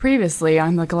Previously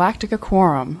on the Galactica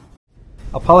Quorum.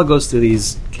 Apollo goes through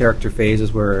these character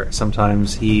phases where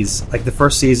sometimes he's, like the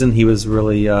first season, he was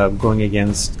really going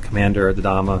against Commander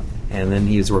Dodama, and then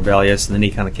he was rebellious, and then he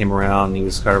kind of came around, and he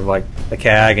was kind of like a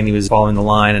CAG, and he was following the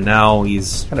line, and now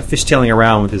he's kind of fishtailing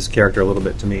around with his character a little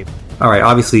bit to me. All right,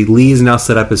 obviously, Lee's now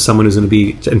set up as someone who's going to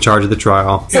be in charge of the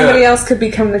trial. Somebody else could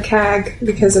become the CAG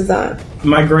because of that.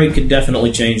 My grade could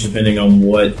definitely change depending on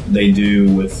what they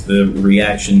do with the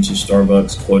reaction to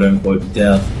Starbuck's quote-unquote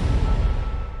death.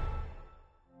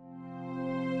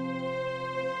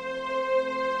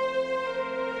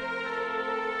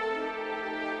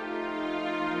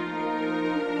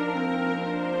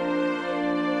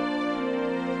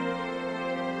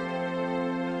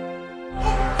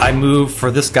 I moved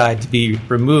for this guy to be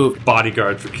removed.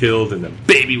 Bodyguards were killed and the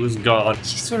baby was gone.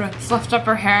 She sort of fluffed up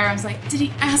her hair. I was like, did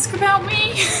he ask about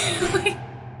me?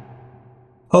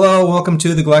 Hello, welcome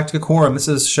to the Galactica Quorum. This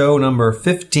is show number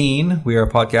 15. We are a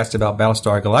podcast about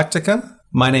Battlestar Galactica.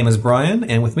 My name is Brian,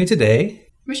 and with me today...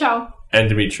 Michelle. And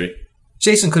Dimitri.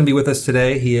 Jason couldn't be with us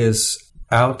today. He is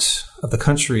out of the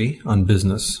country on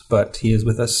business, but he is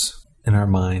with us in our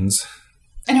minds.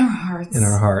 In our hearts. In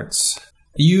our hearts.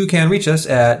 You can reach us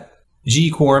at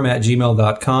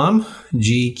gquorum@gmail.com,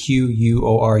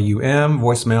 GQUORUM,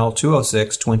 voicemail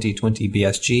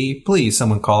 206-2020-BSG. Please,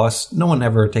 someone call us. No one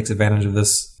ever takes advantage of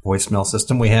this voicemail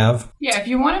system we have. Yeah, if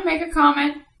you want to make a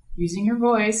comment using your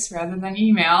voice rather than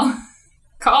email,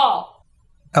 call.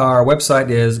 Our website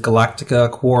is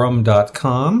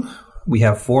galacticaquorum.com. We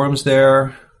have forums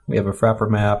there. We have a Frapper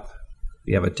map.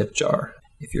 We have a tip jar,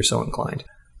 if you're so inclined.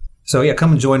 So yeah,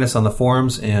 come and join us on the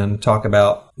forums and talk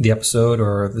about the episode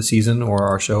or the season or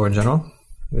our show in general.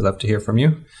 We'd love to hear from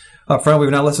you. Up front,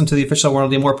 we've not listened to the official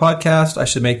World of More podcast. I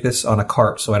should make this on a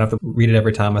cart so I don't have to read it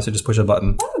every time. I should just push a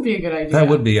button. That would be a good idea. That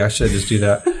would be. I should just do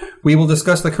that. We will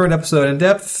discuss the current episode in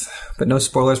depth, but no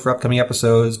spoilers for upcoming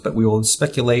episodes, but we will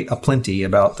speculate aplenty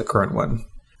about the current one.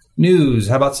 News.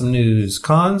 How about some news?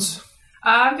 Cons?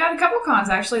 I've got a couple cons,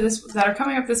 actually, that are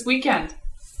coming up this weekend.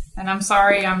 And I'm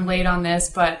sorry I'm late on this,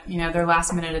 but, they're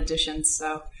last-minute additions,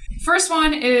 so... First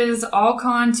one is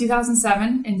AllCon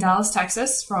 2007 in Dallas,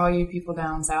 Texas, for all you people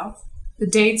down south. The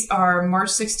dates are March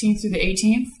 16th through the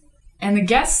 18th. And the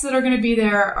guests that are going to be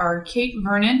there are Kate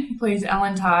Vernon, who plays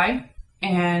Ellen Tigh,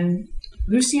 and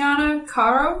Luciana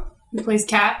Caro, who plays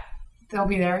Kat. They'll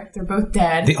be there. They're both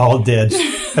dead. The all-dead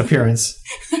appearance.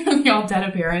 The all-dead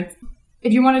appearance.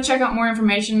 If you want to check out more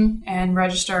information and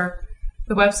register...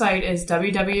 The website is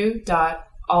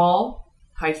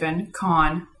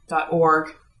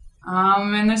www.all-con.org.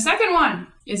 And the second one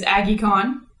is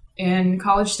AggieCon in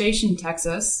College Station,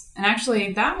 Texas. And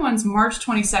actually, that one's March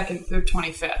 22nd through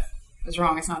 25th. I was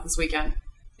wrong, it's not this weekend.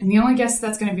 And the only guest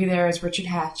that's going to be there is Richard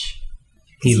Hatch.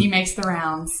 He makes the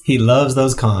rounds. He loves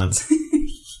those cons.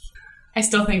 I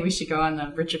still think we should go on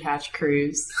the Richard Hatch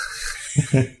cruise.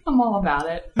 I'm all about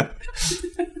it.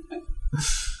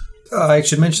 I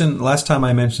should mention, last time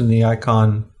I mentioned the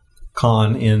Icon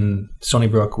Con in Stony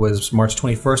Brook was March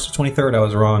 21st to 23rd. I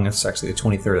was wrong. It's actually the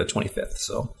 23rd to 25th,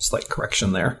 so slight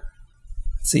correction there.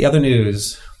 Let's see, other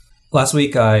news. Last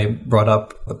week I brought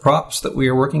up the props that we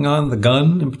are working on, the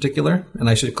gun in particular, and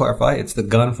I should clarify, it's the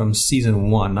gun from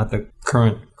Season 1, not the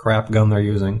current crap gun they're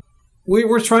using. We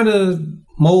were trying to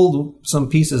mold some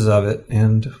pieces of it,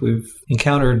 and we've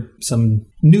encountered some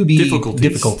newbie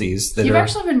difficulties. You've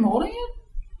actually been molding it?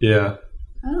 Yeah.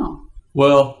 Oh.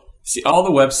 Well, see, all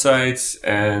the websites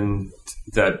and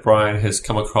that Brian has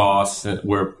come across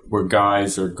where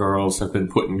guys or girls have been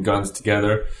putting guns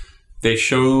together, they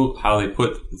show how they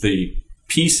put the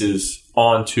pieces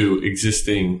onto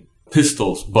existing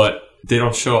pistols, but they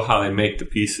don't show how they make the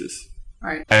pieces.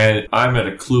 Right. And I'm at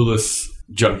a clueless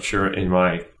juncture in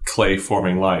my clay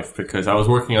forming life because I was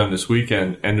working on this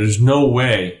weekend and there's no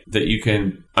way that you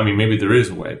can, maybe there is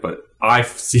a way, but I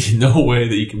see no way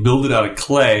that you can build it out of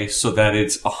clay so that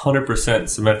it's 100%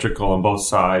 symmetrical on both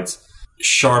sides,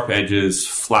 sharp edges,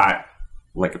 flat,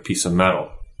 like a piece of metal.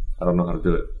 I don't know how to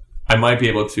do it. I might be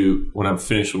able to, when I'm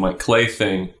finished with my clay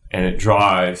thing and it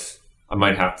dries, I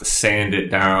might have to sand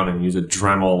it down and use a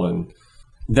Dremel. And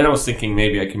then I was thinking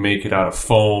maybe I can make it out of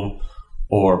foam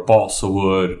or balsa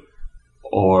wood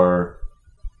or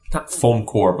not foam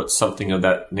core, but something of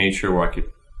that nature where I could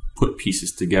put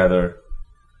pieces together.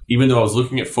 Even though I was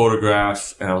looking at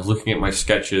photographs and I was looking at my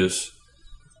sketches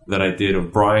that I did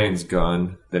of Brian's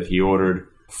gun that he ordered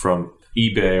from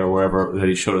eBay or wherever that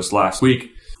he showed us last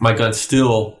week, my gun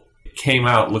still came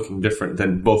out looking different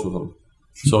than both of them.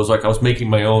 So it was like I was making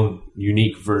my own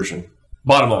unique version.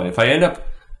 Bottom line, if I end up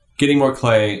getting more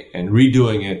clay and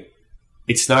redoing it,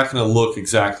 it's not going to look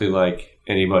exactly like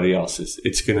anybody else's.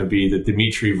 It's going to be the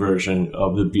Dimitri version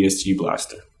of the BSG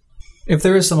blaster. If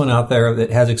there is someone out there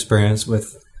that has experience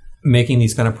with making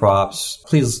these kind of props,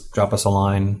 please drop us a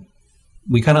line.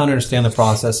 We kind of understand the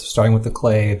process of starting with the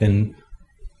clay, then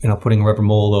putting a rubber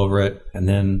mold over it, and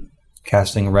then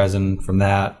casting resin from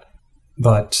that.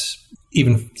 But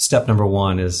even step number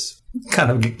one is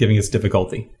kind of giving us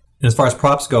difficulty. And as far as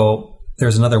props go,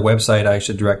 there's another website I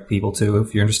should direct people to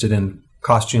if you're interested in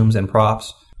costumes and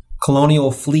props.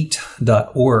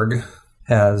 Colonialfleet.org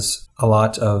has a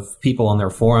lot of people on their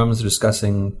forums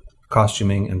discussing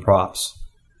costuming and props.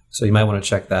 So you might want to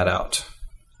check that out.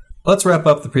 Let's wrap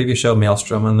up the previous show,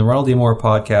 Maelstrom, on the Ronald D. Moore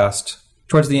podcast.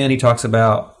 Towards the end, he talks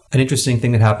about an interesting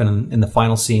thing that happened in the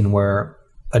final scene where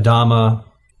Adama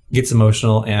gets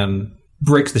emotional and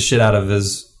breaks the shit out of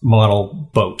his model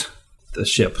boat, the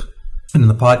ship. And in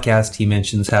the podcast, he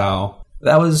mentions how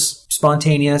that was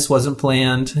spontaneous, wasn't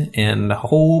planned, and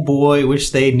oh boy, wish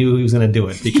they knew he was going to do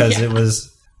it because it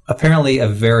was apparently a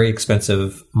very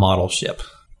expensive model ship.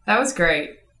 That was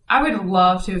great. I would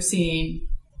love to have seen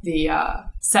the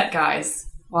set guys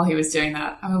while he was doing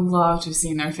that. I would love to have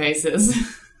seen their faces.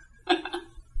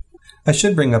 I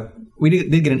should bring up, we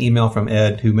did get an email from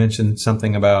Ed who mentioned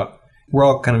something about, we're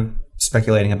all kind of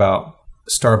speculating about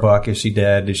Starbuck. Is she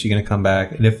dead? Is she going to come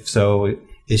back? And if so,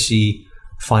 is she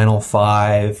Final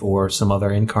Five or some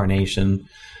other incarnation?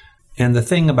 And the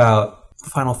thing about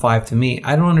Final Five to me,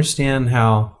 I don't understand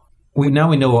how, we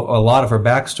know a lot of her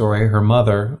backstory, her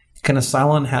mother. Can a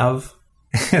Cylon have...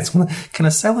 Can a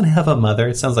Cylon have a mother?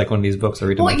 It sounds like one of these books I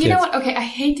read to my kids. Well, you know what? Okay, I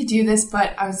hate to do this,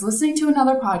 but I was listening to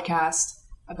another podcast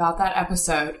about that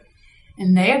episode,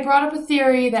 and they had brought up a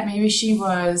theory that maybe she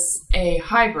was a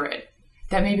hybrid,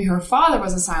 that maybe her father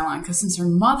was a Cylon, because since her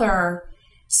mother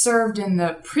served in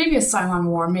the previous Cylon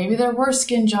War, maybe there were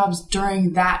skin jobs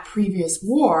during that previous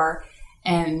war,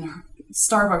 and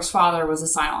Starbuck's father was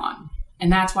a Cylon.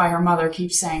 And that's why her mother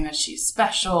keeps saying that she's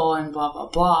special and blah, blah,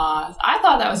 blah. I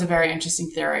thought that was a very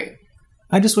interesting theory.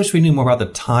 I just wish we knew more about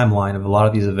the timeline of a lot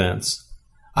of these events.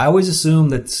 I always assumed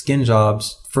that skin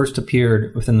jobs first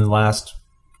appeared within the last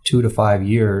 2 to 5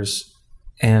 years.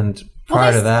 And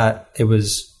prior to that, it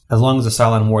was, as long as the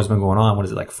Cylon War has been going on, what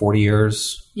is it, like 40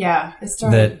 years? Yeah, it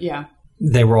started,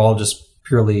 They were all just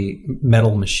purely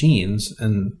metal machines.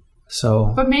 And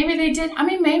so... But maybe they did,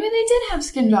 maybe they did have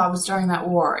skin jobs during that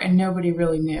war and nobody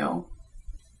really knew.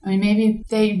 Maybe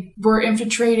they were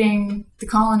infiltrating the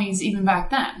colonies even back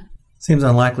then. Seems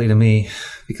unlikely to me,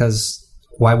 because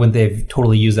why wouldn't they have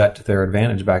totally used that to their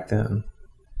advantage back then?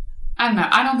 I don't know.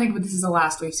 I don't think this is the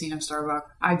last we've seen of Starbuck.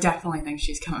 I definitely think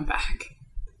she's coming back.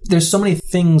 There's so many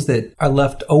things that are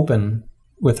left open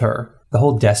with her. The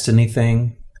whole destiny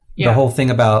thing. Yeah. The whole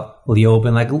thing about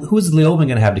Leoben. Like, who's Leoben going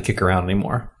to have to kick around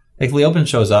anymore? If Leoben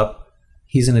shows up,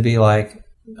 he's going to be like,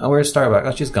 oh, where's Starbuck?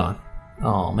 Oh, she's gone.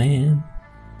 Oh, man.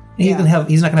 He's not going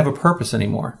to have a purpose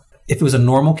anymore. If it was a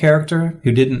normal character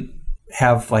who didn't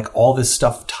have like all this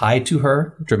stuff tied to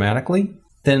her dramatically,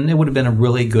 then it would have been a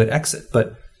really good exit.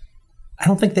 But I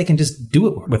don't think they can just do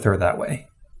it with her that way,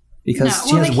 because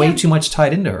she has way too much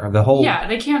tied into her.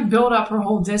 They can't build up her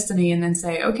whole destiny and then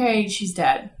say, okay, she's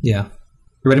dead. Yeah.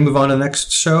 You ready to move on to the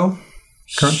next show?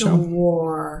 Current show?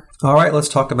 Sure. All right, let's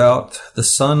talk about The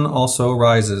Sun Also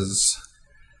Rises.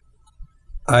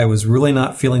 I was really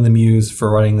not feeling the muse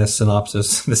for writing this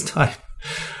synopsis this time.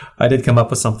 I did come up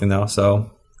with something, though,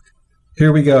 so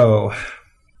here we go.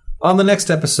 On the next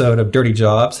episode of Dirty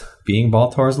Jobs, being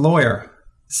Baltar's lawyer.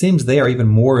 It seems they are even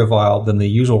more reviled than the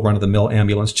usual run-of-the-mill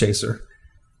ambulance chaser.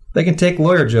 They can take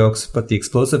lawyer jokes, but the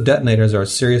explosive detonators are a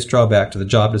serious drawback to the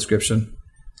job description.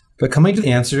 But coming to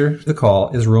answer the call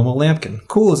is Romo Lampkin,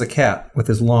 cool as a cat with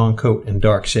his long coat and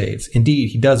dark shades. Indeed,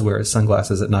 he does wear his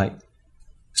sunglasses at night.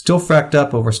 Still fracked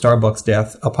up over Starbuck's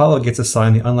death, Apollo gets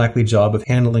assigned the unlikely job of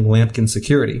handling Lampkin's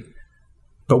security.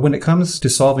 But when it comes to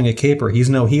solving a caper, he's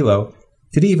no helo.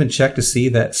 Did he even check to see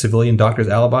that civilian doctor's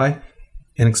alibi?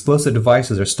 And explosive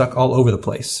devices are stuck all over the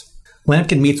place.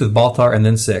 Lampkin meets with Baltar and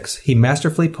then Six. He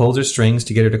masterfully pulls her strings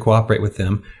to get her to cooperate with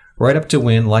them, right up to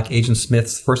when, like Agent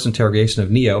Smith's first interrogation of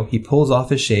Neo, he pulls off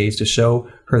his shades to show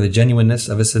her the genuineness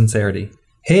of his sincerity.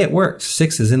 Hey, it worked.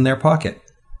 Six is in their pocket.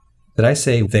 Did I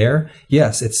say there?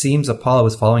 Yes, it seems Apollo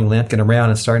is following Lampkin around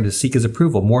and starting to seek his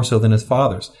approval more so than his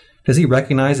father's. Does he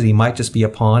recognize that he might just be a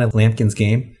pawn of Lampkin's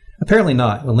game? Apparently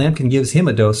not. When Lampkin gives him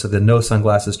a dose of the no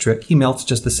sunglasses trick, he melts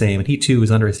just the same, and he too is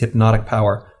under his hypnotic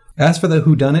power. As for the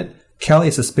whodunit, Callie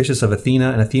is suspicious of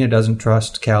Athena, and Athena doesn't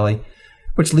trust Callie,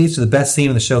 which leads to the best scene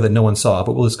in the show that no one saw,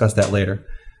 but we'll discuss that later.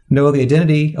 No, the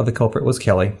identity of the culprit was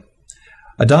Kelly.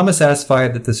 Adama is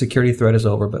satisfied that the security threat is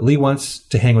over, but Lee wants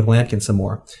to hang with Lampkin some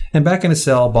more. And back in his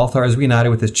cell, Baltar is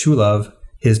reunited with his true love,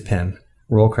 his pen.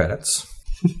 Roll credits.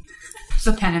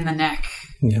 The pen in the neck.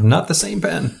 Yeah, not the same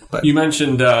pen, but You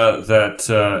mentioned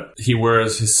that he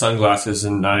wears his sunglasses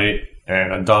at night,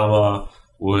 and Adama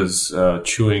was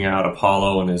chewing out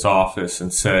Apollo in his office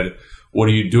and said, "What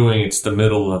are you doing? It's the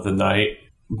middle of the night."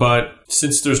 But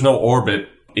since there's no orbit,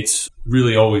 it's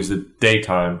really always the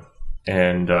daytime,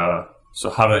 and so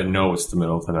how do I know it's the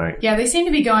middle of the night? Yeah, they seem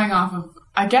to be going off of,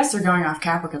 I guess they're going off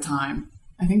Caprica time.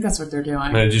 I think that's what they're doing.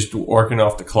 And they're just working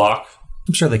off the clock.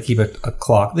 I'm sure they keep a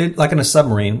clock. Like in a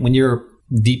submarine, when you're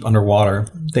deep underwater,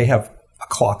 they have a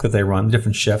clock that they run,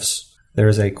 different shifts.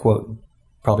 There's a, quote,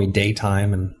 probably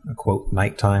daytime and a, quote,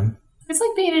 nighttime. It's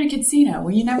like being in a casino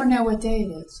where you never know what day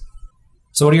it is.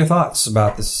 So what are your thoughts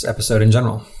about this episode in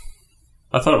general?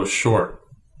 I thought it was short.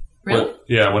 Really?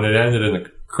 When it ended and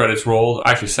the credits rolled,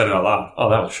 I actually said it out loud. Oh,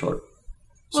 that was short.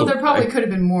 Well, there probably could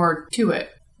have been more to it.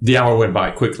 The hour went by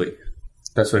quickly.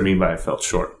 That's what I mean by it felt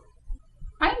short.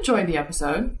 I enjoyed the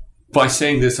episode. By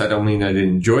saying this, I don't mean I didn't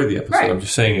enjoy the episode. Right. I'm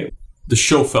just saying it. The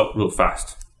show felt real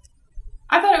fast.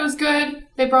 I thought it was good.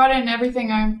 They brought in everything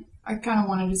I kind of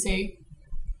wanted to see.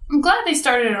 I'm glad they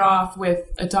started it off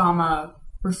with Adama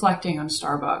reflecting on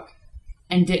Starbuck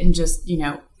and didn't just,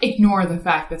 ignore the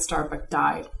fact that Starbuck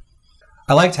died.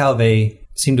 I liked how they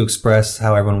seemed to express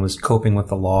how everyone was coping with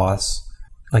the loss.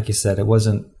 Like you said, it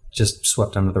wasn't just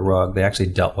swept under the rug. They actually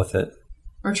dealt with it.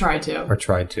 Or tried to. Or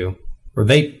tried to. Or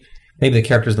maybe the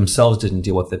characters themselves didn't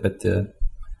deal with it, but the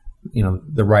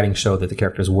writing showed that the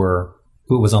characters who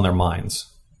it was on their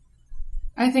minds.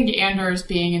 I think Anders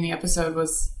being in the episode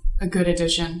was a good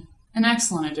addition. An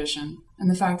excellent addition. And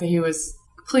the fact that he was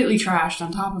completely trashed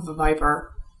on top of a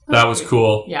Viper. That was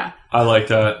cool. Yeah. I like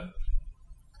that.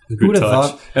 A good Who'd have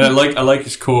touch. thought? And I like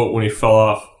his quote when he fell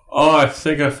off. Oh, I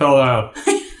think I fell down.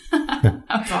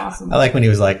 That's awesome. I like when he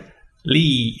was like,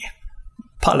 Lee,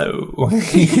 Paulo.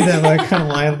 That kind of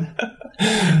line.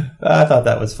 I thought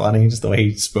that was funny, just the way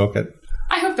he spoke it.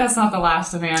 I hope that's not the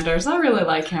last of Anders. I really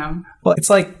like him. Well, it's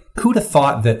like, who'd have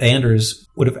thought that Anders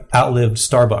would have outlived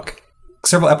Starbuck?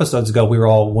 Several episodes ago, we were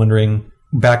all wondering,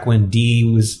 back when Dee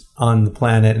was on the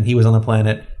planet and he was on the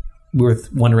planet, we were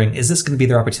wondering, is this going to be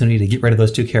their opportunity to get rid of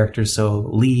those two characters so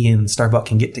Lee and Starbuck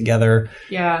can get together?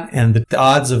 Yeah. And the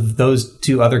odds of those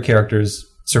two other characters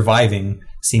surviving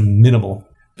seem minimal.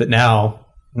 But now,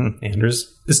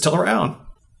 Anders is still around.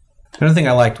 Another thing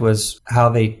I liked was how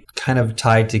they kind of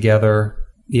tied together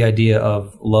the idea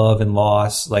of love and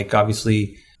loss. Like,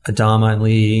 obviously, Adama and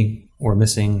Lee were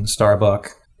missing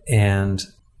Starbuck, and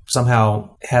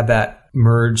somehow had that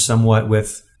merge somewhat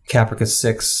with Caprica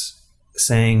 6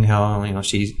 saying how,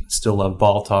 she still loved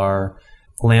Baltar.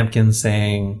 Lampkin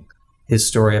saying his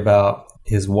story about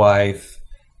his wife.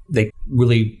 They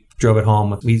really drove it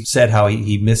home. We said how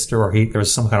he missed her, or there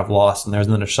was some kind of loss, and there was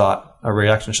then a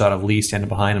reaction shot of Lee standing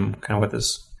behind him, kind of with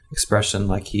this expression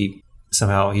like he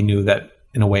knew that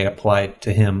in a way applied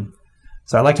to him.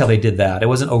 So I liked how they did that. It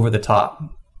wasn't over the top.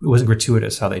 It wasn't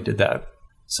gratuitous how they did that.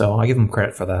 So I give them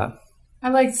credit for that. I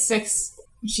liked 6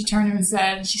 when she turned to him and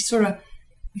said, she sort of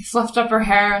fluffed up her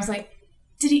hair. I was like,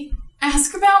 did he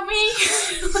ask about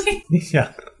me?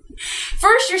 Yeah.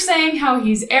 First you're saying how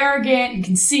he's arrogant and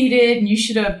conceited and you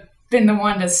should have been the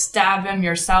one to stab him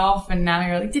yourself, and now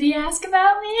you're like, did he ask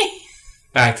about me?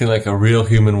 Acting like a real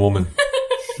human woman.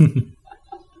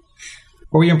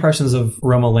 What were your impressions of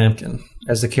Romo Lampkin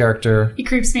as the character? He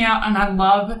creeps me out, and I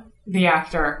love the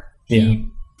actor. He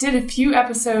did a few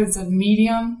episodes of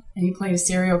Medium, and he played a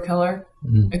serial killer,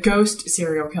 a ghost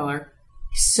serial killer.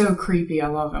 He's so creepy. I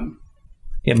love him.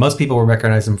 Yeah, most people will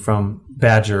recognize him from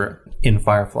Badger in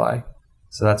Firefly.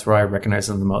 So that's where I recognize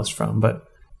him the most from. But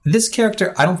this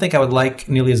character, I don't think I would like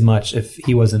nearly as much if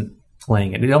he wasn't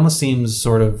playing it. It almost seems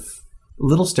sort of a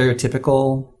little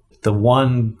stereotypical. The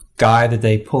one guy that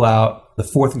they pull out, the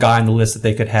fourth guy on the list that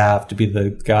they could have to be the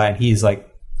guy, and he's like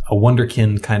a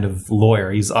wonderkin kind of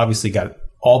lawyer. He's obviously got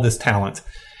all this talent,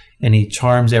 and he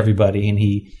charms everybody, and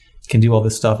he can do all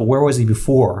this stuff. But where was he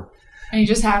before? And he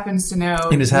just happens to know.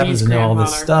 He just happens to know all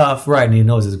this stuff, right? And he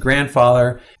knows his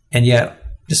grandfather. And yet,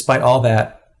 despite all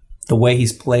that, the way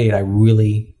he's played, I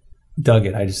really dug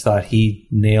it. I just thought he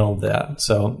nailed that.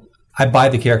 So I buy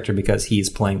the character because he's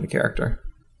playing the character.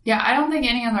 Yeah, I don't think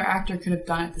any other actor could have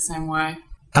done it the same way.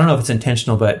 I don't know if it's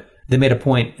intentional, but they made a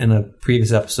point in a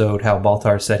previous episode how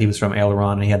Baltar said he was from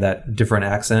Aileron and he had that different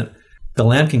accent. The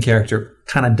Lampkin character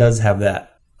kind of does have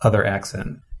that other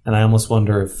accent. And I almost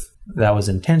wonder if that was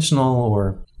intentional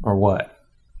or what.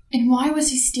 And why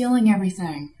was he stealing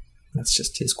everything? That's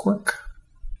just his quirk.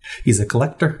 He's a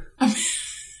collector.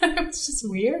 It was just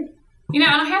weird. And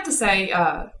I have to say,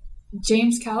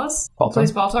 James Callis, who Baltar?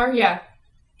 plays Baltar, yeah.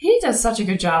 He does such a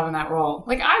good job in that role.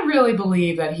 Like, I really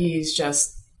believe that he's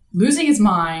just losing his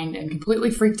mind and completely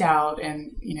freaked out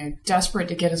and, desperate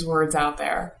to get his words out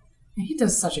there. And he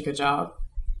does such a good job.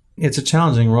 It's a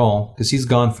challenging role because he's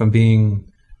gone from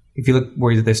being, if you look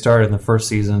where they started in the first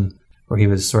season, where he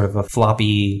was sort of a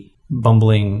floppy,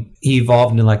 bumbling, he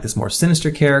evolved into like this more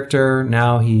sinister character.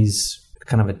 Now he's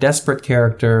kind of a desperate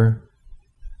character.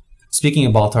 Speaking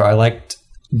of Baltar,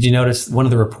 did you notice one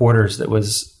of the reporters that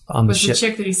was on the ship? Was the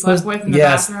chick that he slept with in the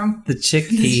bathroom? The chick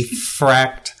he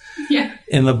fracked Yeah.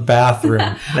 in the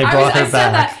bathroom. They brought her I said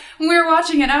back. that when we were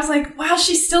watching it. I was like, wow,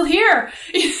 she's still here.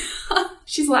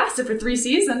 She's lasted for 3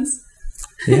 seasons.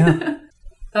 Yeah.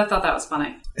 I thought that was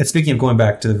funny. And speaking of going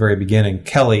back to the very beginning,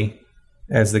 Kelly,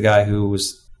 as the guy who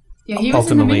was Yeah, he was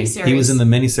in the ultimately miniseries. he was in the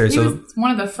miniseries. He So was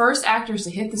one of the first actors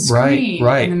to hit the screen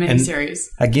right. in the And miniseries.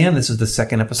 again, this is the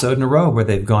second episode in a row where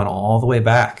they've gone all the way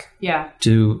back Yeah.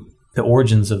 to the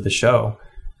origins of the show.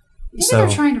 Maybe So they're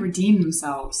trying to redeem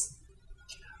themselves.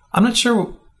 I'm not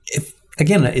sure if,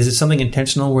 again, is it something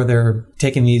intentional where they're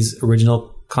taking these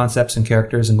original concepts and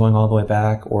characters and going all the way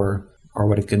back, or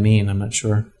what it could mean? I'm not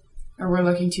sure. Or we're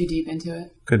looking too deep into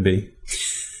it. Could be.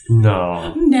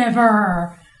 No.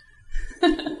 Never.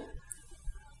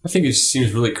 I think it just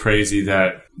seems really crazy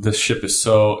that the ship is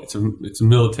it's a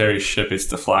military ship, it's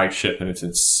the flagship, and it's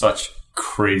in such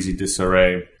crazy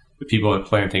disarray. The people are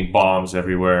planting bombs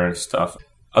everywhere and stuff.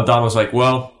 Adon was like,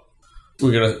 well,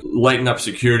 we're going to lighten up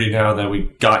security now that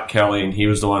we got Kelly and he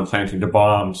was the one planting the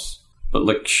bombs.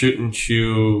 But shouldn't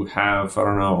you have, I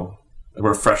don't know, a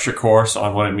refresher course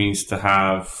on what it means to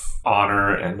have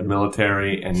honor and the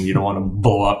military, and you don't want to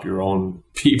blow up your own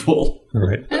people?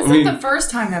 Right. And it's not the first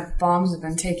time that bombs have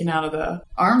been taken out of the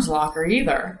arms locker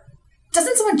either.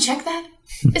 Doesn't someone check that?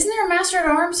 Isn't there a master at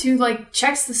arms who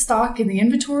checks the stock in the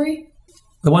inventory?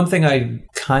 The one thing I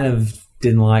kind of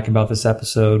didn't like about this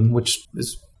episode, which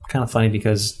is kind of funny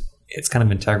because it's kind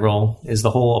of integral, is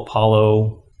the whole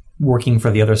Apollo working for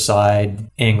the other side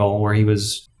angle where he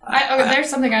was... There's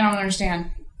something I don't understand.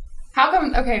 How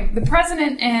come, the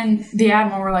president and the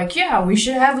admiral were like, yeah, we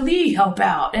should have Lee help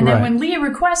out. And then Right. when Lee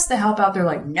requests the help out, they're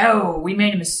like, no, we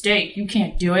made a mistake. You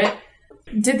can't do it.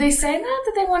 Did they say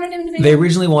that they wanted him to be? They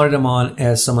originally wanted him on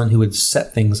as someone who would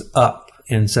set things up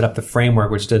and set up the framework,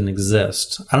 which didn't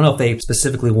exist. I don't know if they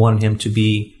specifically wanted him to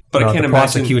be But I can't the imagine-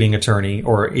 prosecuting attorney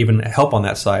or even help on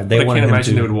that side. They I wanted can't him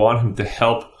imagine to... they would want him to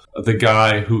help the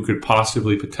guy who could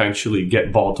possibly potentially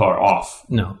get Baltar off.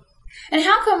 No. And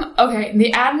how come,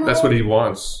 the admiral... That's what he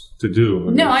wants to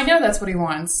do. No, I know that's what he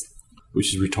wants.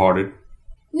 Which is retarded.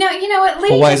 No, you know what, Lee...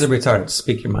 Well, why is it retarded?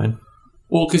 Speak your mind.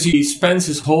 Well, because he spends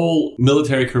his whole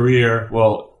military career,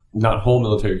 well, not whole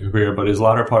military career, but his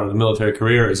latter part of the military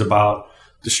career is about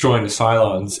destroying the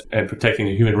Cylons and protecting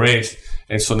the human race.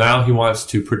 And so now he wants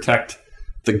to protect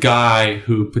the guy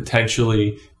who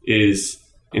potentially is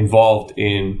involved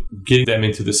in getting them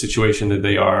into the situation that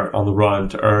they are on the run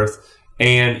to Earth.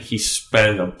 And he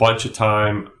spent a bunch of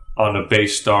time on a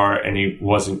base star and he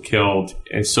wasn't killed.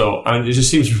 And so it just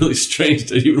seems really strange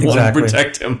that you would want to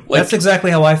protect him. That's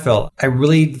exactly how I felt. I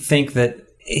really think that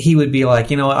he would be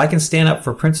like, I can stand up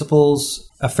for principles,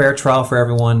 a fair trial for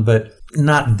everyone, but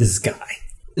not this guy.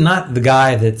 Not the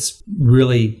guy that's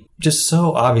really just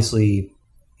so obviously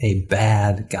a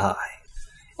bad guy.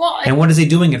 Well, And what is he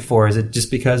doing it for? Is it just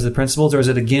because of the principles, or is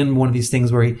it again one of these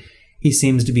things where he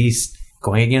seems to be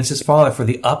going against his father for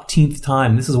the upteenth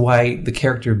time? This is why the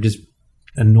character just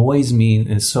annoys me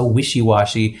and is so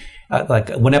wishy-washy. Like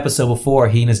one episode before,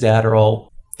 he and his dad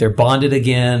they're bonded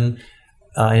again.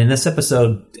 And in this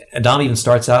episode, Adam even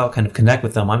starts out kind of connect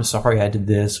with them. I'm sorry I did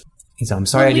this. He said, I'm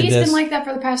sorry I did Lee's this. been like that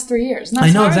for the past 3 years. And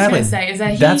that's I know what exactly. I was going to say, is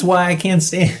that That's why I can't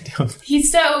stand him.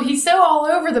 he's so all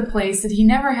over the place that he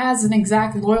never has an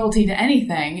exact loyalty to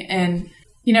anything. And,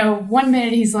 1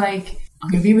 minute he's like,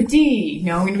 I'm going to be with D.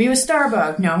 No, I'm going to be with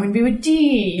Starbuck. No, I'm going to be with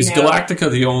D. Is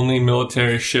Galactica the only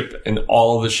military ship in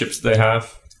all of the ships they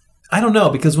have? I don't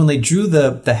know, because when they drew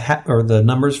the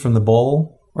numbers from the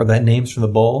bowl, or the names from the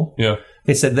bowl, Yeah.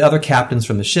 they said the other captains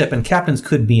from the ship, and captains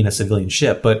could be in a civilian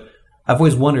ship, but I've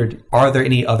always wondered, are there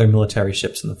any other military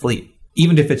ships in the fleet?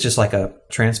 Even if it's just like a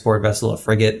transport vessel, a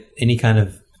frigate,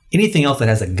 anything else that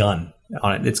has a gun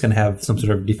on it, it's going to have some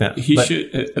sort of defense.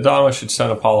 Adama should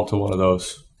send Apollo to one of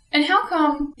those. And how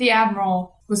come the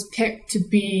Admiral was picked to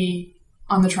be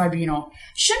on the tribunal?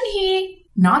 Shouldn't he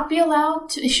not be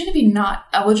shouldn't he be not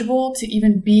eligible to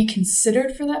even be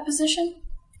considered for that position?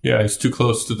 Yeah, he's too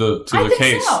close to the I think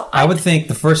case. so. I would think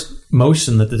the first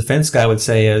motion that the defense guy would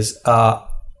say is,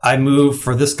 I move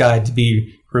for this guy to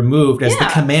be removed as the Yeah.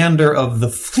 commander of the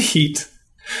fleet,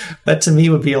 that to me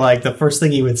would be like the first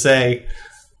thing he would say.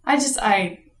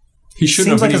 He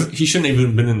shouldn't Seems have. like He shouldn't have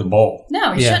even been in the bowl.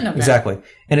 No, he shouldn't have been. Exactly.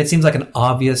 And it seems like an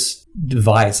obvious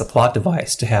device, a plot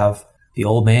device, to have the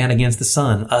old man against the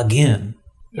son again.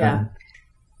 Yeah.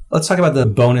 Let's talk about the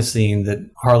bonus scene that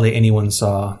hardly anyone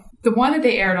saw. The one that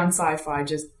they aired on Sci-Fi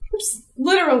just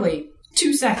literally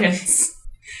 2 seconds.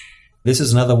 This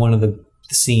is another one of the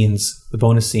scenes, the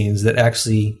bonus scenes, that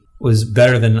actually was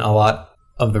better than a lot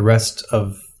of the rest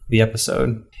of the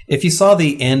episode. If you saw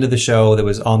the end of the show that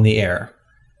was on the air,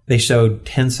 they showed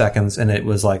 10 seconds and it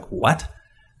was like, what?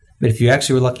 But if you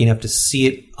actually were lucky enough to see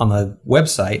it on the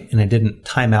website and it didn't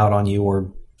time out on you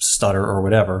or stutter or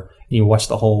whatever, and you watched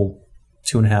the whole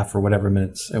 2.5 or whatever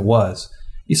minutes it was,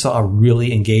 you saw a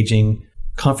really engaging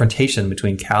confrontation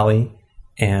between Callie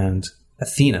and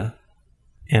Athena.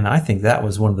 And I think that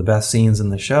was one of the best scenes in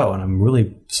the show, and I'm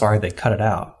really sorry they cut it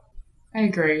out. I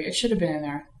agree. It should have been in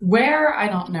there. Where? I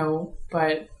don't know,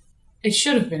 but it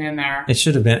should have been in there. It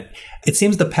should have been. It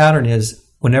seems the pattern is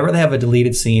whenever they have a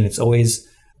deleted scene, it's always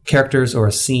characters or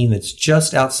a scene that's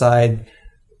just outside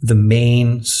the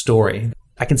main story.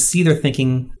 I can see they're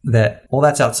thinking that, well,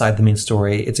 that's outside the main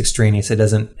story. It's extraneous. It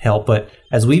doesn't help. But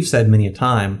as we've said many a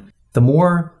time, the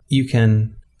more you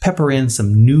can pepper in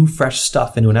some new, fresh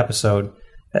stuff into an episode,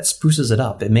 that spruces it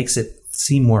up. It makes it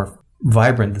seem more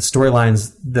vibrant. The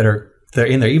storylines that are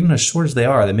in there, even as short as they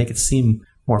are, they make it seem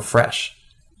more fresh.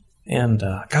 And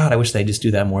God, I wish they'd just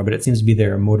do that more, but it seems to be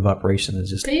their mode of operation. Is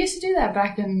just They used to do that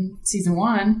back in season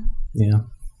 1. yeah.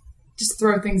 Just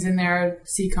throw things in there,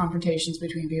 see confrontations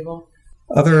between people.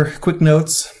 Other quick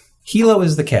notes. Hilo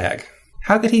is the CAG.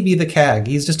 How could he be the CAG?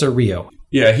 He's just a Rio.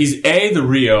 Yeah, he's A, the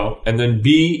Rio, and then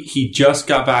B, he just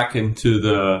got back into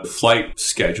the flight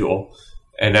schedule,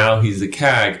 and now he's the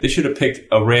CAG. They should have picked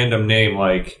a random name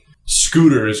like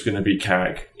Scooter is going to be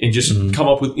CAG, and just come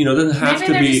up with, it doesn't have Maybe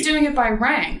to they're be... just doing it by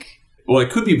rank. Well, it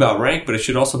could be about rank, but it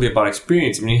should also be about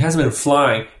experience. I mean, he hasn't been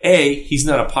flying. A, he's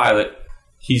not a pilot.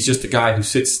 He's just a guy who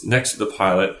sits next to the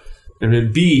pilot. And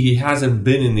then B, he hasn't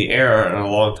been in the air in a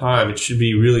long time. It should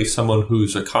be really someone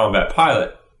who's a combat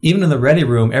pilot. Even in the ready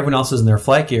room, everyone else is in their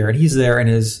flight gear, and he's there in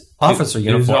his officer In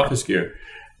uniform. his office gear.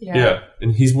 Yeah.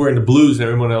 And he's wearing the blues, and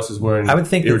everyone else is wearing I would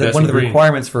think that one of iridescent the green.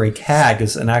 requirements for a CAG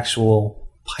is an actual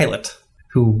pilot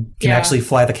who can Yeah. actually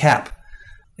fly the cap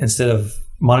instead of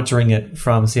monitoring it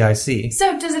from CIC.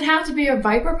 So does it have to be a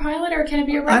Viper pilot or can it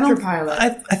be a Raptor pilot?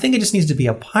 I think it just needs to be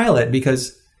a pilot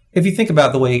because if you think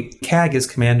about the way CAG is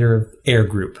commander of Air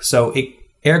Group, so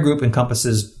Air Group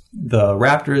encompasses the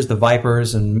Raptors, the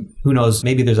Vipers, and who knows,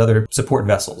 maybe there's other support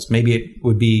vessels. Maybe it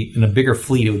would be in a bigger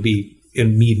fleet, it would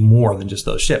need more than just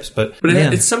those ships. But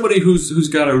again, it's somebody who's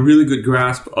got a really good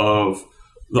grasp of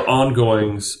the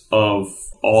ongoings of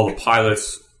all the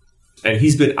pilots, and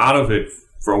he's been out of it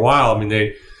for a while. I mean,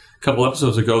 a couple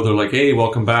episodes ago, they're like, "Hey,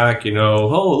 welcome back."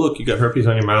 Oh, look, you got herpes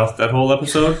on your mouth. That whole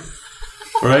episode,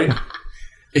 right?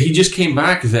 He just came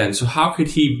back then, so how could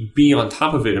he be on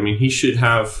top of it? I mean, he should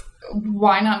have.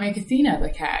 Why not make Athena the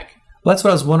CAG? well, that's what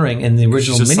I was wondering in the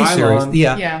original She's a miniseries. Cylon.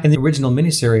 Yeah. In the original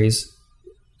miniseries,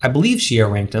 I believe she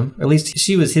ranked him. Or at least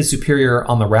she was his superior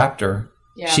on the Raptor.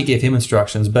 Yeah. She gave him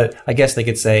instructions, but I guess they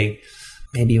could say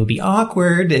maybe it would be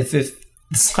awkward if the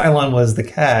Cylon was the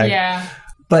CAG. Yeah.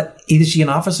 But is she an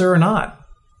officer or not?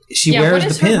 She Yeah, wears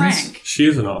what is the her pins. rank? She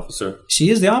is an officer. She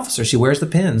is the officer. She wears the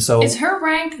pins. So Is her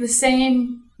rank the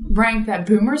same rank that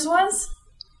Boomer's was?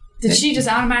 Did she just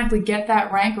automatically get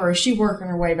that rank, or is she working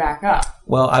her way back up?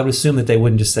 well, I would assume that they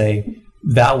wouldn't just say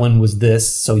that one was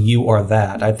this, so you are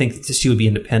that. I think she would be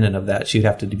independent of that. She'd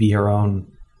have to be her own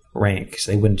rank.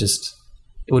 So they wouldn't just.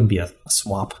 It wouldn't be a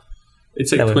swap.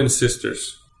 It's like That would- twin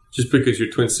sisters. Just because your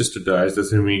twin sister dies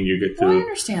doesn't mean you get Well, I to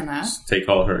understand that. take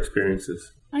all her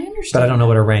experiences. I understand. But I don't know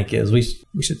what her rank is. We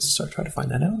should start trying to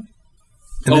find that out.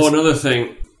 And Oh, this- another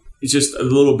thing. It's just a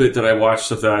little bit that I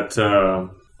watched of that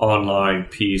online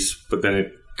piece, but then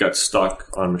it got stuck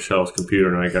on Michelle's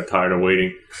computer, and I got tired of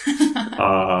waiting.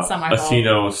 not my fault.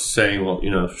 Athena was saying, well,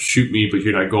 shoot me, but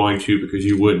you're not going to because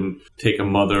you wouldn't take a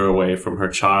mother away from her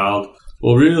child.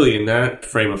 Well, really, in that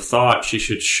frame of thought, she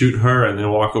should shoot her and then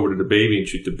walk over to the baby and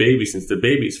shoot the baby, since the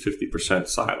baby's 50%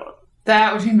 Cylon.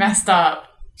 That would be messed up.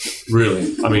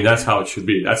 Really, I mean, that's how it should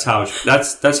be. That's how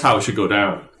it should go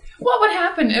down. What would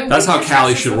happen? That's We how discussed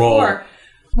Callie this should before. roll.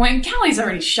 When Callie's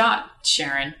already shot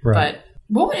Sharon, Right. but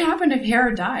what would happen if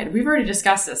Hera died? We've already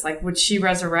discussed this. Like, would she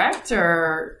resurrect,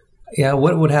 or Yeah,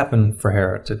 what would happen for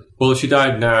Hera to? Well, if she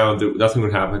died now, nothing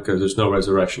would happen because there's no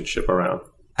resurrection ship around.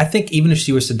 I think even if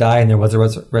she was to die and there was a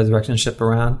resurrection ship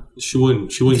around, She wouldn't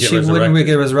get she resurrected. wouldn't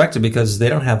get resurrected because they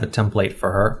don't have a template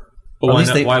for her. Well,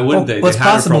 At least why wouldn't they? Well, it's they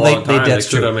had possible her for a long time. They that's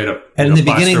should true. have made a, And you know, in the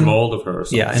plaster beginning- mold of her. Or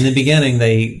something. Yeah, in the beginning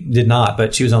they did not,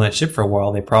 but she was on that ship for a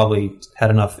while. They probably had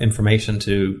enough information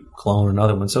to clone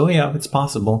another one. So yeah, it's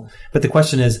possible. But the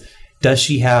question is, does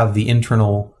she have the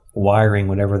internal wiring,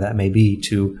 whatever that may be,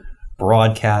 to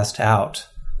broadcast out?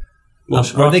 Well,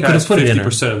 Or they could have put it in her.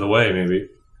 50% of the way, maybe.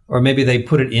 Or maybe they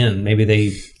put it in. Maybe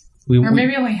they... Or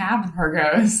maybe only half of her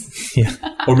goes.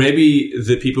 Or maybe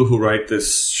the people who write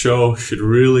this show should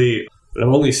really, and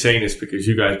I'm only saying this because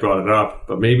you guys brought it up,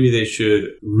 but maybe they should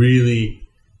really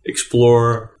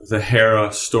explore the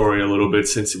Hera story a little bit,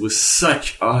 since it was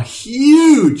such a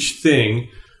huge thing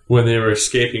when they were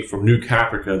escaping from New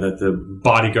Caprica, that the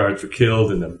bodyguards were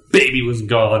killed and the baby was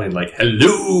gone, and like,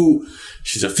 hello,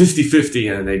 she's a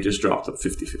 50-50, and they just dropped a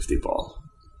 50-50 ball.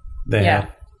 Yeah,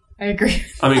 I agree.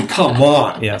 I mean, come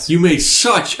on. Yes. You made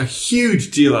such a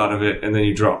huge deal out of it, and then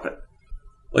you drop it.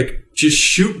 Like, just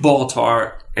shoot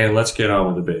Baltar, and let's get on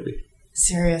with the baby.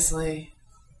 Seriously.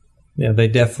 Yeah, they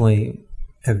definitely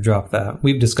have dropped that.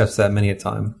 We've discussed that many a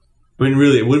time. I mean,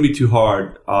 really, it wouldn't be too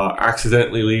hard.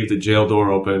 Accidentally leave the jail door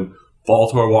open.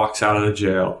 Baltar walks out of the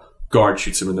jail. Guard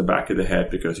shoots him in the back of the head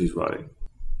because he's running.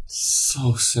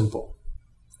 So simple.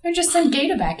 Or just send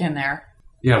Gata back in there.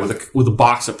 Yeah, with a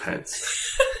box of pens.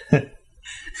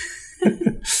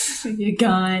 Maybe a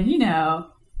gun, you know.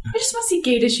 I just want to see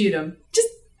Gata shoot him.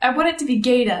 I want it to be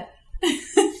Gata.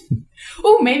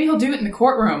 Oh, maybe he'll do it in the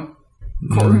courtroom.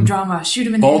 Courtroom drama. Shoot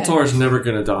him in the head. Baltar's never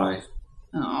going to die.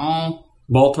 Oh.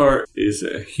 Baltar is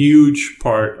a huge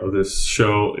part of this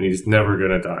show, and he's never going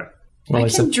to die. Well, I they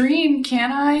can said, dream,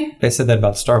 can I? they said that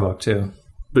about Starbuck, too.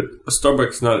 But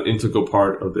Starbuck's not an integral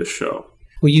part of this show.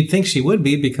 Well, you'd think she would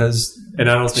be because And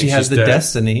I don't think she has she's the dead.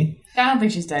 destiny. I don't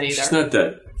think she's dead either. She's not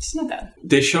dead. She's not dead.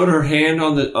 They showed her hand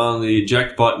on the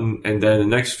eject button, and then the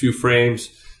next few frames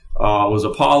was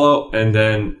Apollo, and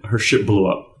then her ship blew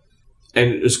up.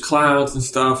 And there's clouds and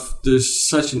stuff. There's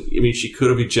such an... I mean, she could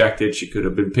have ejected. She could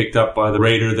have been picked up by the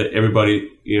Raider that everybody,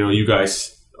 you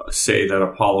guys say that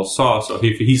Apollo saw. So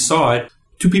if he saw it,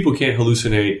 two people can't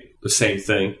hallucinate the same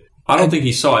thing. I don't think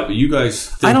he saw it, but you guys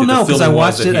think I don't that know, the because I filming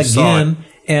was watched that it he saw again,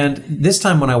 and this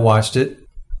time when I watched it,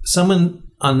 someone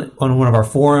on one of our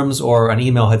forums or an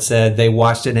email had said they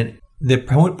watched it, and the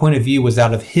point of view was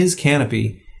out of his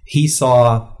canopy. He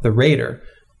saw the Raider.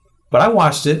 But I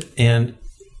watched it, and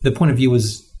the point of view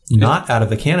was not out of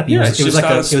the canopy. Yeah, it it's was just like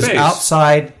out of it was space.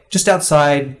 outside, just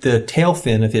outside the tail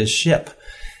fin of his ship.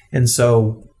 And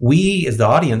so we, as the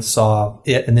audience, saw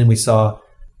it, and then we saw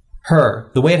her.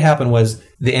 The way it happened was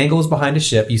the angle was behind a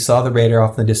ship. You saw the Raider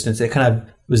off in the distance. It kind of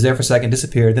was there for a second,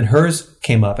 disappeared. Then hers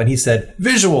came up, and he said,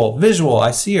 "Visual, visual, I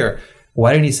see her."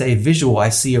 Why didn't he say, "Visual, I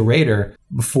see a Raider"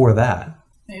 before that?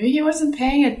 Maybe he wasn't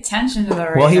paying attention to the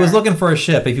Raider. Well, he was looking for a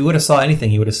ship. If he would have saw anything,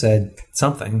 he would have said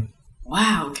something.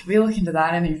 Wow, can we look into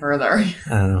that any further? I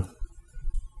don't know.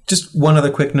 Just one other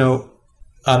quick note,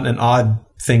 an odd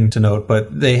thing to note,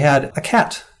 but they had a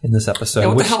cat in this episode. Yeah,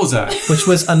 what which, the hell was that? which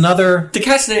was another... The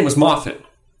cat's name was Moffat.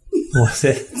 Was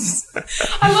it?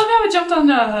 I love how it jumped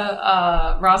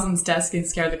on Rosalind's desk and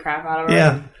scared the crap out of her.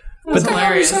 Yeah. That was What the hell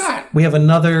hilarious. was that? We have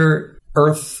another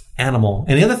Earth animal.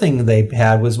 And the other thing they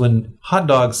had was when Hot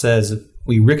Dog says,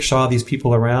 we rickshaw these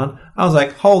people around, I was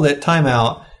like, hold it, time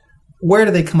out. Where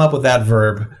did they come up with that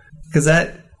verb? Because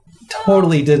that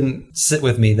totally didn't sit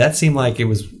with me. That seemed like it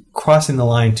was crossing the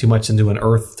line too much into an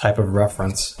Earth type of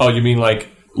reference. Oh, you mean like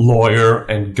lawyer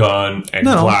and gun and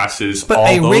No, glasses? But all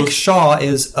a those? rickshaw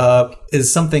is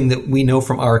something that we know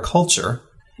from our culture.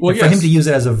 Well, And for yes. him to use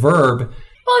it as a verb,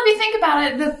 Well, if you think about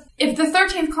it, if the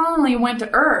 13th colony went to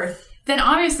Earth, then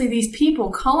obviously these people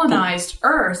colonized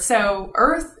Earth. So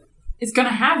Earth is going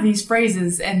to have these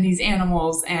phrases and these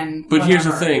animals and But here's the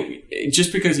whatever. thing.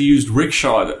 Just because he used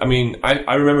rickshaw, I mean,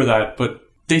 I remember that, but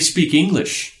they speak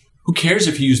English. Who cares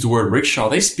if you use the word rickshaw?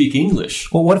 They speak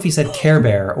English. well, what if he said Care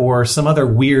Bear or some other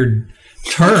weird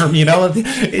term? You know, He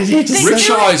just said-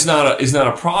 Rickshaw is not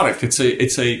a product. It's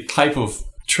a type of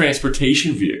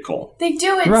transportation vehicle. They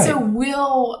do it Right. so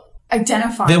we'll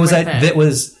identify that was with that,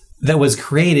 it. that was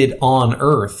created on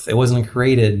Earth. It wasn't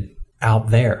created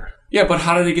out there. Yeah, but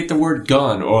how did they get the word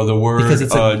gun or the word Because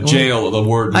it's a- jail or the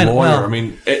word I lawyer? know, well- I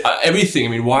mean, everything. I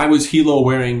mean, why was Hilo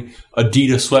wearing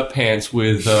Adidas sweatpants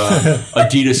with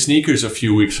Adidas sneakers a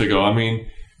few weeks ago? I mean,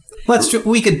 Well, that's true.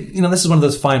 We could, this is one of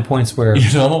those fine points where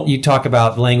You know? you talk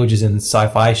about languages in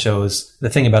sci-fi shows. The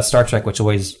thing about Star Trek, which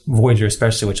always, Voyager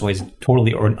especially, which always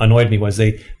totally annoyed me, was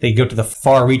they go to the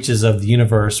far reaches of the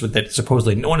universe that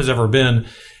supposedly no one has ever been,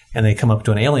 and they come up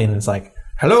to an alien, and it's like,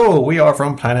 hello, we are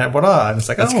from planet blah. And it's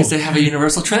like, That's because they have a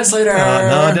universal translator.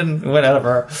 no, I didn't.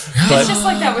 Whatever. It's But just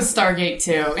like that with Stargate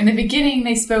too. In the beginning,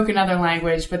 they spoke another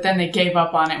language, but then they gave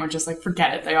up on it and were just like,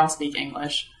 forget it. They all speak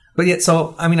English. But yet,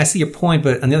 so, I mean, I see your point,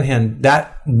 but on the other hand,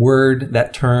 that word,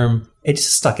 that term, it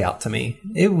just stuck out to me.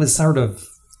 It was sort of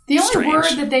The only strange.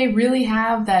 word that they really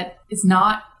have that is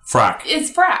not Frack. is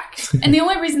frack. And the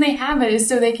only reason they have it is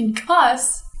so they can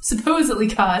cuss, supposedly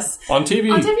cuss, On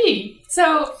TV. on TV.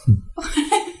 So,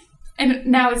 and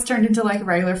now it's turned into like a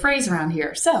regular phrase around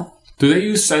here. So, Do they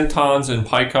use centons and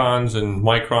picons and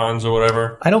microns or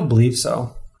whatever? I don't believe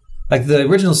so. Like the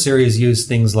original series used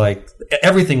things like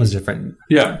everything was different.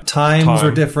 Yeah. Times Time.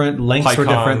 were different, lengths were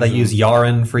different. They Picons used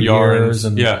Yaren for Yarns. years,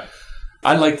 and Yeah.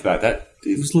 I liked that.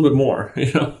 It was a little bit more,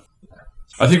 you know.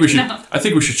 I think we should No. I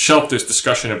think we should shelf this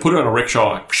discussion and put it on a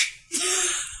rickshaw.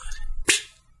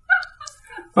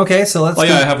 Okay, so let's. Oh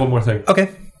yeah, I do- have one more thing.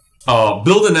 Okay.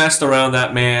 Build a nest around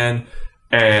that man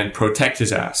and protect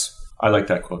his ass. I like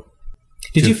that quote.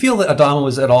 Did you feel that Adama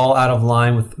was at all out of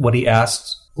line with what he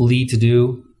asked Lee to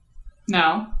do?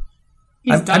 no.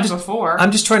 He's I'm done just- before.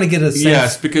 I'm just trying to get a sense.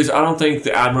 Yes, because I don't think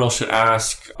the admiral should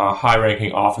ask a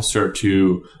high-ranking officer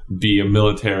to be a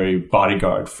military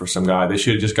bodyguard for some guy. They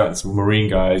should have just gotten some Marine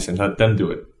guys and let them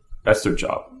do it. That's their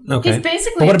job. Okay. He's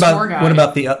basically But what a about tour guide. what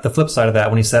about the flip side of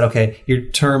that? When he said, "Okay, your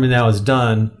term now is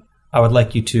done. I would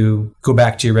like you to go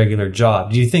back to your regular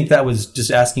job." Do you think that was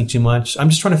just asking too much? I'm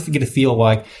just trying to get a feel.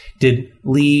 Like, did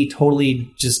Lee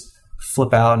totally just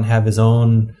flip out and have his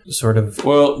own sort of?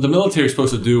 Well, the military is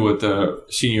supposed to do what the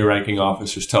senior ranking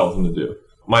officers tell them to do.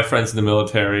 My friend's in the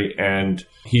military, and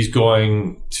he's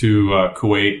going to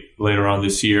Kuwait later on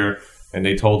this year, and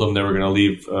they told him they were going to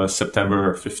leave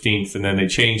September 15th, and then they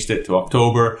changed it to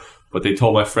October, but they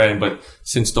told my friend, but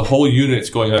since the whole unit's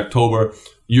going in October,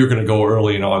 you're going to go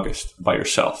early in August by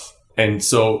yourself. And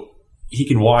so he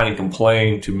can whine and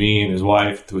complain to me and his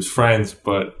wife, to his friends,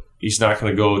 but he's not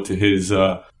going to go to his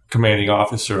commanding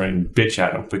officer and bitch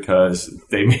at him because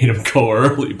they made him go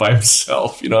early by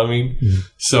himself. You know what I mean?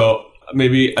 So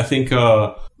maybe I think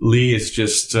Lee is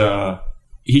just,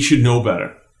 he should know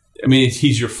better. I mean,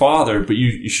 he's your father, but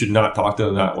you should not talk to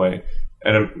him that way.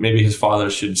 And maybe his father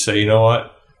should say, you know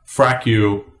what? Frack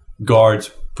you, guards,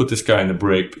 put this guy in the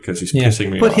brig because he's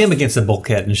pissing me Put off. him against the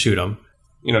bulkhead and shoot him.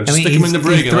 You know, just I mean, stick him in the he's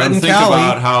brig and let him threatened think Cali.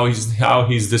 about how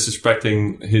he's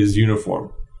disrespecting his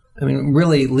uniform. I mean,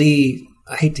 really, Lee,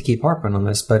 I hate to keep harping on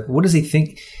this, but what does he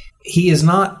think? He is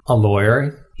not a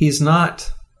lawyer. He's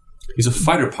not. He's a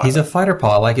fighter pilot. He's a fighter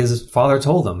pilot, like his father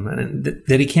told him. And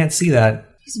that he can't see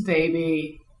that. He's a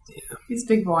baby. He's a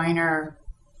big whiner.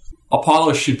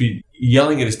 Apollo should be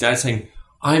yelling at his dad saying,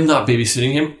 I'm not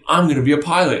babysitting him. I'm going to be a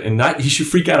pilot. And that he should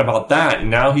freak out about that. And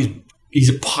now he's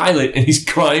a pilot and he's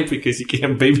crying because he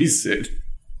can't babysit.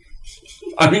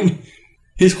 I mean,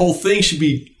 his whole thing should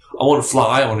be, I want to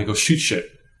fly. I want to go shoot shit.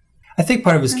 I think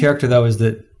part of his character, though, is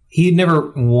that he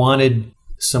never wanted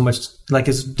so much, like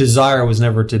his desire was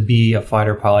never to be a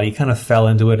fighter pilot. He kind of fell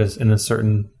into it in a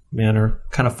certain manner,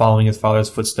 kind of following his father's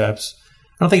footsteps.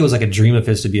 I don't think it was like a dream of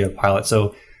his to be a pilot.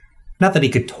 So not that he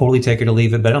could totally take it or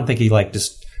leave it, but I don't think he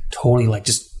just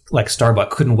Starbuck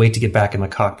couldn't wait to get back in the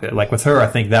cockpit. Like with her, I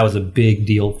think that was a big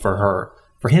deal for her.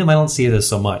 For him, I don't see it as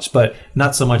so much, but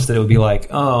not so much that it would be like,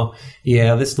 oh,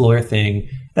 yeah, this lawyer thing,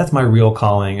 that's my real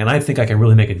calling, and I think I can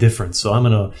really make a difference, so I'm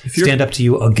going to stand up to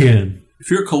you again.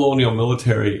 If you're a colonial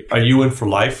military, are you in for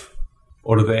life?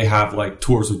 Or do they have like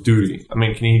tours of duty? I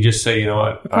mean, can you just say, you know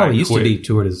what? It probably used to be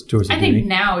tours of I duty. think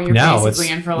now you're Now basically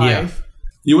it's- in for yeah. life.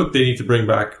 You know what they need to bring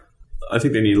back? I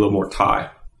think they need a little more Ty.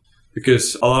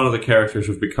 Because a lot of the characters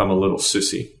have become a little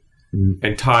sissy.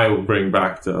 And Ty will bring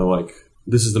back the, like,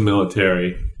 this is the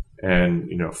military, and,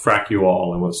 you know, frack you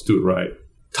all, and let's do it right.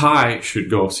 Ty should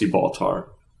go see Baltar,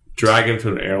 drag him to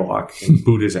an airlock, and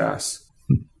boot his ass.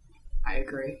 I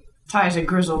agree. Ty's a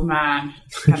grizzled man.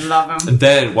 I love him. And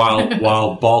then, while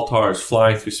Baltar is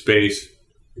flying through space,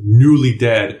 newly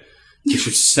dead, you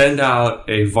should send out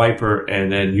a Viper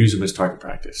and then use him as target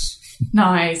practice.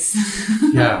 Nice.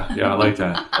 Yeah, I like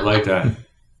that.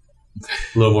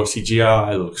 A little more CGI,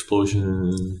 a little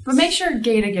explosion. But make sure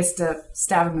Gata gets to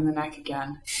stab him in the neck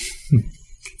again.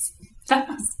 That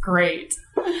was great.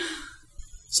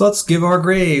 So let's give our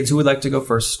grades. Who would like to go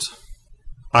first?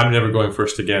 I'm never going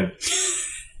first again.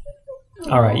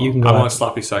 All right, you can go. I last. want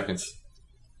sloppy seconds.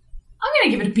 I'm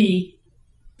going to give it a B.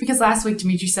 Because last week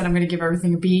Dimitri said I'm going to give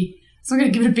everything a B. So I'm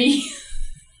going to give it a B.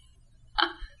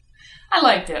 I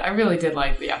liked it. I really did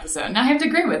like the episode. And I have to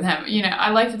agree with him. You know, I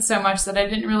liked it so much that I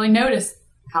didn't really notice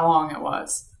how long it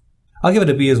was. I'll give it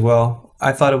a B as well.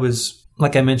 I thought it was,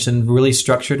 like I mentioned, really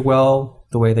structured well.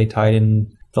 The way they tied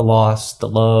in the loss, the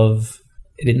love.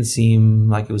 It didn't seem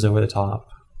like it was over the top.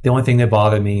 The only thing that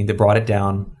bothered me, that brought it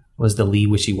down, was the Lee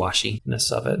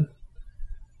wishy-washiness of it.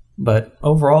 But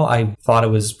overall, I thought it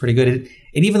was pretty good.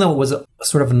 And even though it was a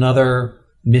sort of another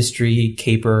mystery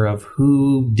caper of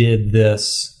who did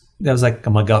this, that was like a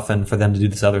MacGuffin for them to do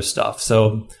this other stuff.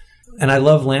 So, and I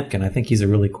love Lampkin. I think he's a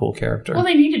really cool character. Well,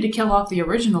 they needed to kill off the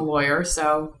original lawyer,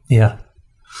 so... Yeah.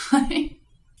 I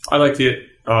liked it.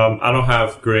 I don't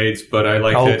have grades, but I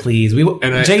liked it. Oh, please.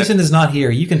 Jason is not here.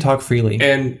 You can talk freely.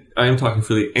 And I am talking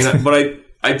freely. But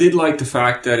I did like the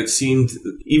fact that it seemed,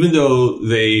 even though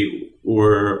they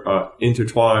were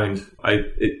intertwined,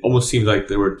 it almost seemed like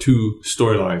there were two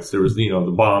storylines. There was,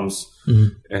 the bombs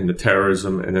and the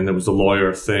terrorism, and then there was the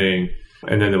lawyer thing,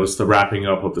 and then there was the wrapping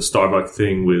up of the Starbuck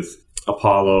thing with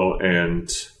Apollo and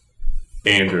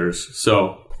Anders.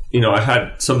 So, I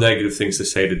had some negative things to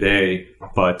say today,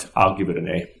 but I'll give it an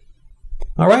A.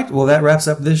 All right. Well, that wraps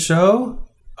up this show.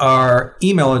 Our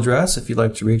email address, if you'd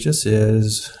like to reach us,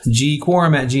 is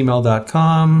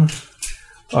gquorum@gmail.com.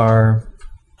 Our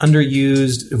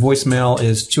underused voicemail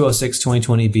is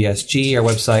 206-2020-BSG. Our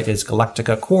website is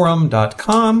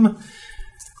galacticaquorum.com.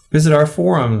 Visit our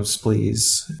forums,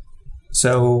 please.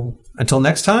 So, until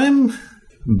next time,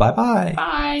 bye-bye.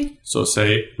 Bye. So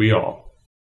say we all.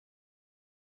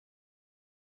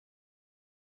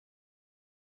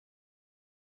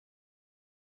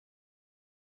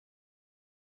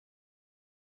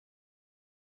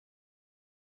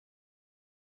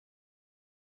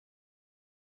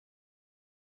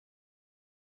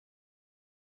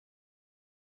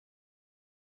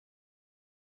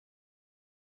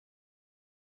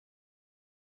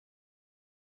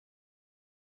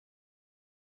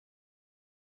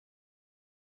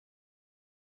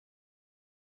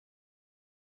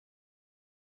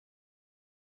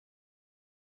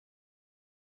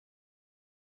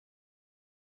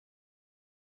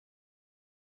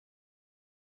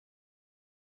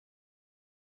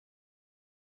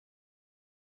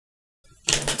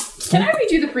 Can I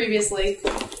redo the previously?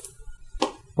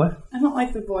 What? I don't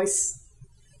like the voice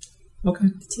Okay.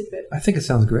 tidbit. I think it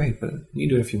sounds great, but you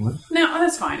can do it if you want. No,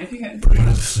 that's fine. If you can.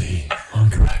 Previously on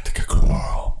Galactica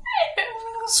Quorum.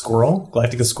 Squirrel?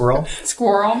 Galactica Squirrel?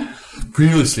 Squirrel.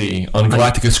 Previously on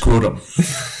Galactica Scrotum.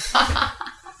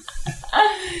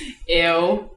 Ew.